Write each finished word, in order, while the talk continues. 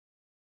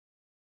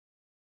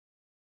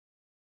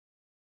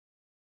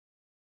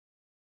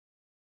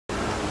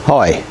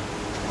Hi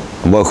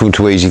and welcome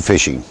to Easy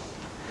Fishing.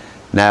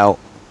 Now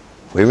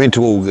we're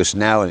into August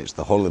now and it's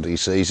the holiday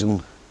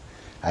season.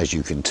 As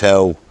you can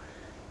tell,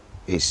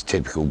 it's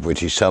typical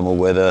British summer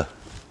weather.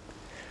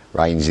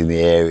 Rain's in the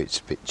air, it's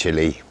a bit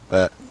chilly,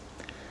 but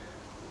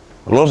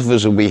a lot of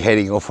us will be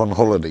heading off on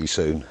holiday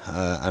soon,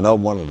 and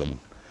I'm one of them.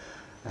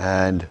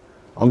 And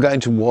I'm going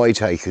to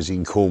Whiteacres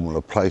in Cornwall,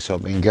 a place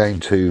I've been going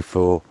to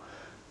for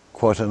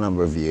quite a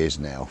number of years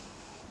now.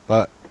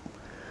 But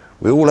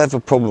we all have a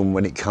problem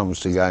when it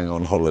comes to going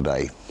on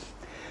holiday.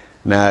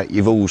 Now,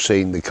 you've all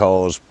seen the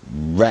cars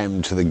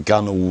rammed to the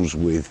gunnels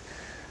with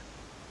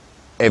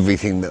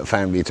everything that a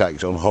family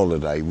takes on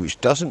holiday, which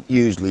doesn't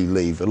usually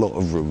leave a lot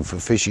of room for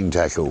fishing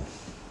tackle.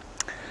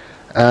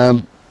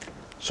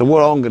 So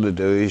what I'm going to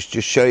do is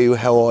just show you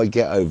how I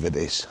get over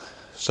this.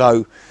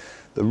 So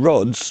the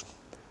rods,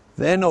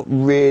 they're not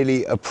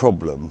really a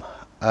problem.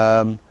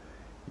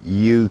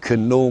 You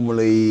can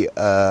normally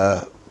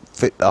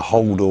fit the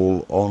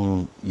holdall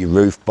on your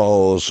roof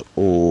bars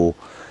or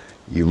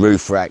your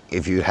roof rack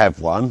if you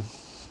have one,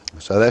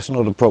 so that's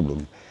not a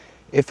problem.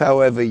 If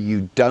however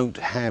you don't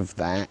have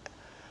that,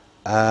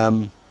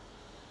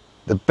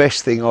 the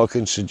best thing I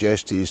can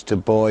suggest is to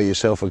buy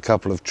yourself a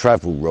couple of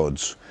travel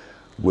rods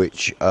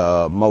which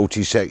are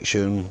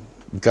multi-section,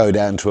 go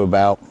down to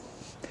about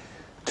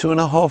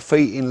 2.5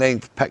 feet in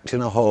length, packed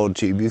in a hard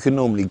tube. You can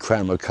normally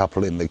cram a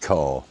couple in the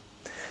car.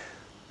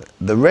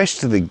 The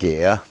rest of the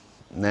gear,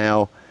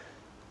 now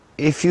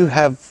if you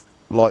have,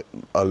 like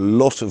a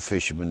lot of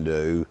fishermen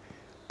do,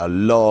 a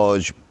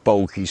large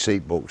bulky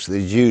seat box,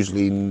 there's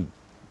usually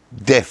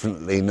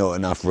definitely not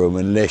enough room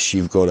unless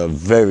you've got a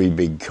very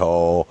big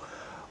car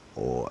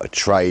or a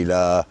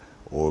trailer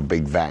or a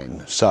big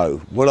van. So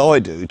what I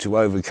do to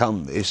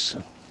overcome this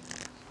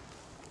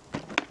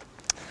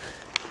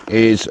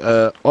is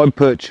I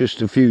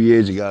purchased a few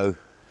years ago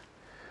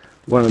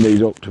one of these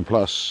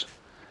Octoplus.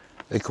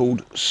 They're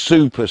called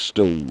Super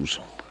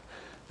Stools.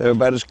 They're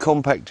about as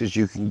compact as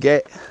you can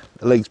get.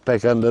 The legs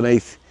back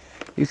underneath.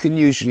 You can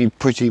usually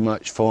pretty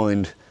much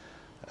find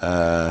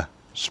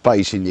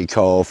space in your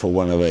car for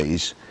one of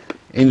these.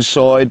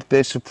 Inside,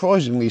 they're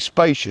surprisingly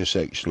spacious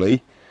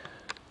actually.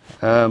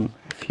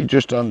 If you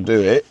just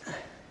undo it,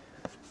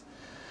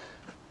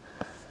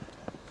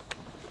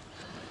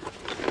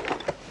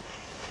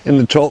 in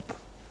the top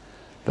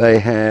they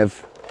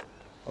have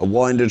a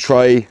winder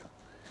tray,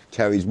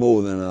 carries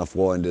more than enough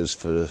winders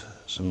for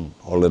some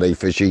holiday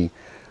fishing,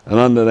 and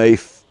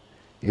underneath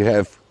you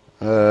have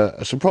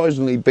a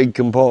surprisingly big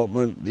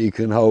compartment that you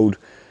can hold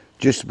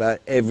just about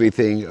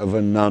everything of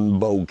a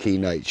non-bulky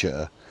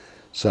nature.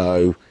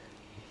 So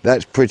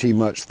that's pretty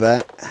much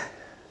that.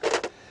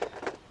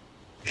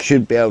 You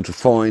should be able to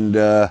find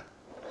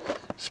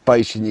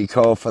space in your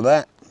car for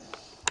that.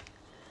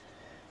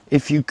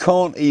 If you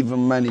can't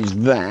even manage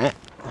that,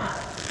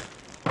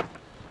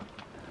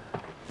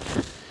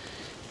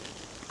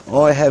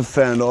 I have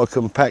found I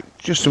can pack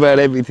just about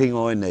everything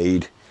I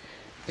need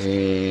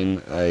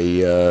in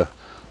a, I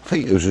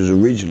think this was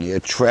originally a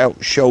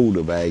trout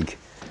shoulder bag,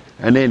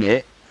 and in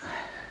it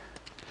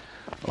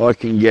I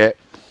can get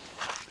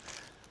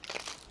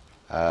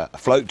a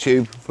float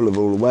tube full of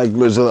all the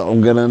wagglers that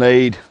I'm going to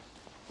need,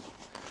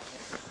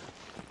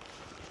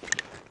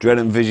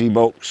 Drennan Visi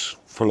box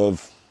full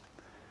of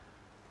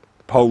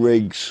pole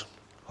rigs,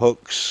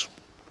 hooks,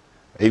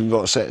 even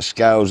got a set of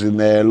scales in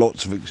there,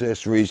 lots of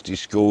accessories,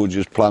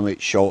 disgorgers, plummet,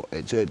 shot,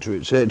 etc,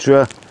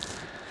 etc.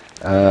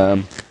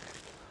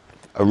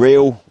 A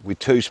reel with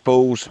 2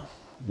 spools,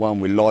 one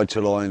with lighter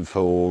line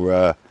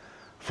for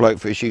float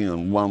fishing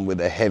and one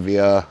with a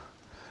heavier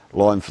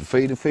line for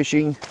feeder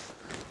fishing.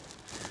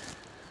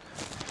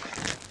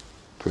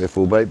 3 or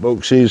 4 bait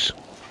boxes.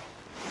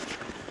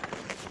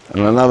 And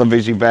another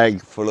Visi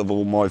bag full of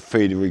all my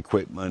feeder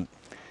equipment.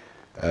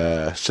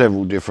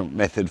 Several different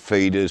method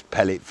feeders,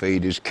 pellet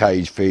feeders,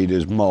 cage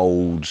feeders,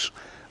 moulds,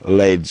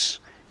 leads,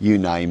 you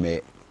name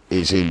it,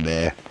 is in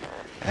there.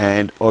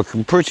 And I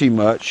can pretty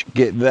much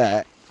get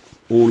that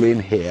all in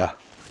here.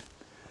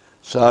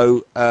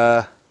 So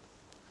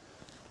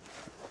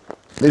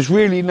there's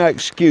really no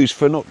excuse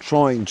for not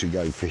trying to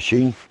go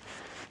fishing,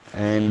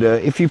 and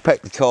if you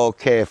pack the car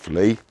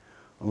carefully,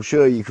 I'm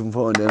sure you can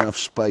find enough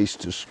space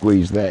to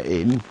squeeze that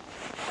in.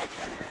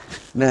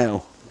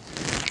 Now,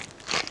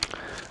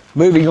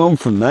 moving on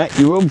from that,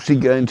 you're obviously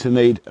going to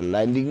need a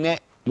landing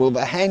net. Well,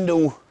 the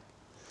handle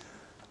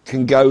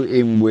can go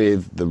in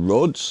with the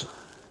rods,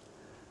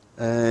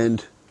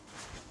 and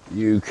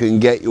you can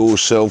get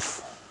yourself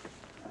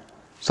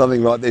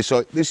something like this.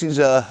 Like this is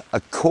a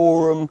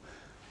Coram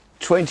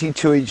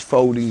 22-inch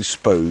folding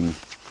spoon,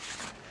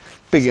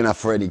 big enough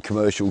for any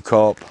commercial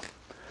carp.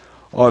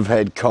 I've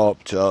had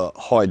carp to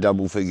high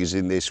double figures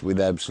in this with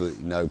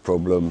absolutely no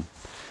problem.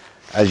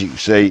 As you can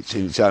see, it's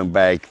in its own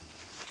bag,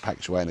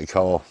 packs away in the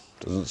car,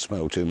 doesn't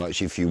smell too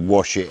much if you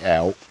wash it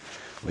out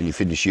when you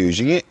finish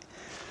using it.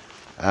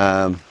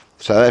 So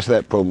that's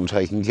that problem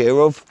taken care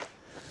of.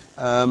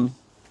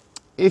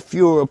 If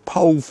you're a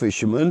pole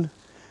fisherman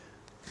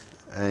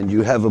and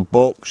you have a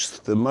box,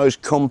 the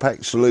most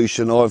compact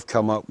solution I've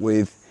come up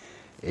with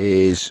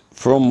is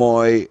from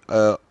my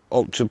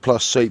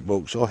Octoplus seat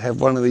box. I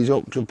have one of these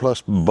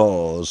Octoplus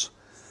bars.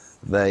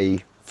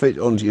 They fit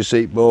onto your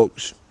seat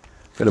box.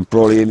 Got a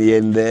brolly in the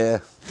end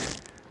there.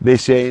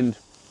 This end,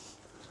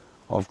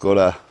 I've got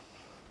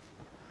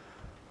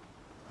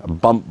a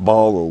bump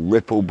bar or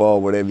ripple bar,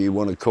 whatever you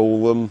want to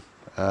call them.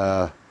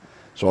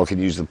 So I can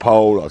use the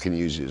pole, I can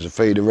use it as a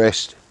feeder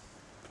rest.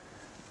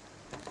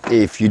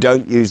 If you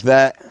don't use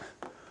that,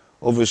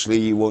 obviously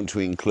you want to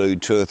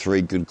include 2 or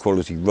 3 good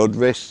quality rod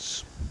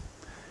rests.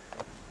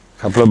 A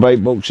couple of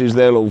bait boxes,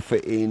 they'll all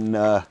fit in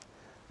the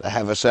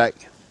haversack.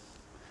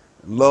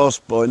 And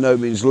last by no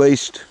means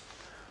least,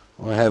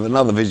 I have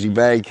another Visi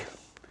bag.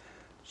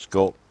 It's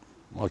got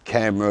my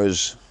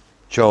cameras,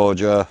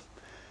 charger,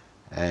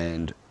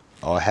 and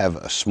I have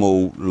a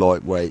small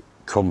lightweight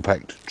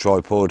compact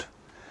tripod,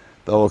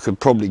 though I could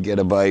probably get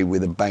away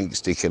with a bank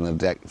stick and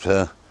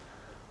adapter,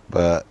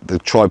 but the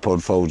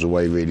tripod folds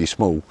away really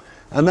small.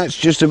 And that's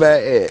just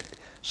about it.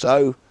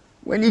 So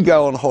when you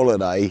go on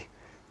holiday,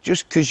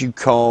 just because you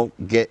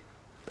can't get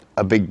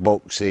a big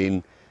box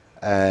in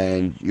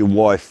and your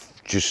wife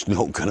just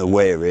not going to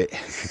wear it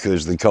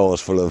because the car's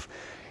full of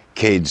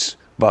kids,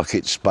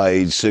 buckets,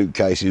 spades,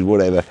 suitcases,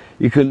 whatever,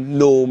 you can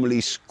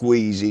normally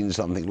squeeze in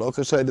something. Like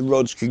I say, the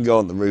rods can go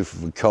on the roof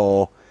of a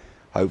car,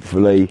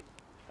 hopefully.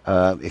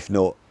 If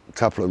not, a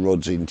couple of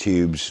rods in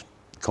tubes,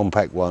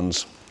 compact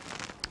ones,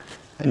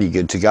 and you're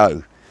good to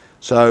go.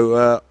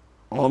 So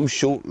I'm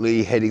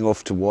shortly heading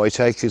off to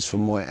Whiteacres for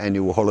my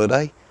annual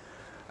holiday.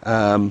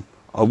 I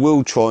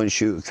will try and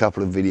shoot a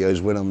couple of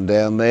videos when I'm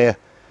down there,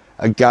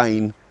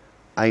 again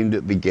aimed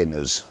at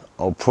beginners.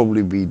 I'll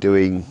probably be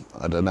doing,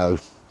 I don't know,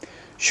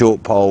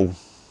 short pole,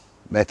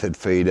 method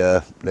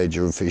feeder,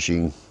 ledger of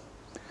fishing,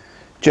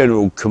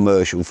 general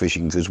commercial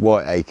fishing, because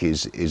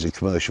Whiteacres is a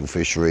commercial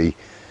fishery,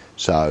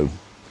 so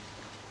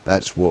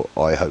that's what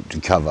I hope to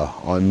cover.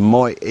 I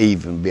might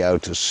even be able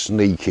to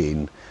sneak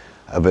in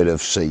a bit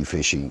of sea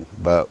fishing,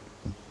 but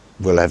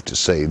we'll have to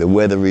see. The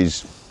weather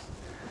is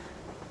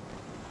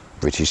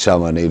British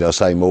summer, need I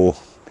say more?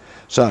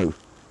 So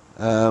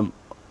I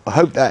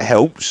hope that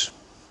helps,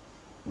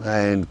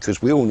 and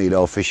because we all need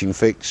our fishing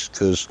fix,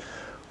 because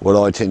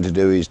what I tend to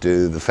do is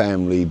do the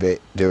family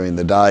bit during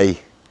the day,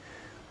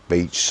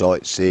 beach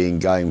sightseeing,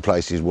 going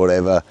places,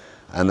 whatever,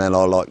 and then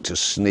I like to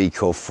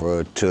sneak off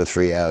for 2 or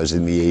 3 hours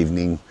in the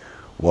evening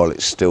while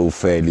it's still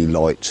fairly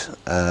light,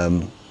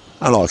 and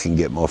I can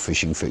get my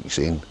fishing fix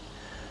in.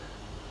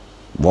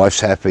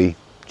 Wife's happy,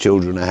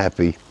 children are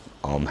happy,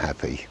 I'm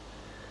happy.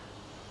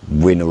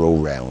 Winner all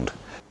round.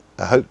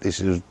 I hope this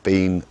has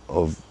been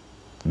of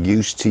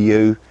use to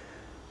you,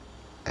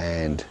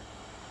 and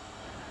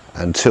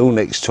until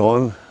next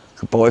time,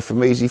 goodbye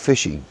from Easy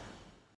Fishing.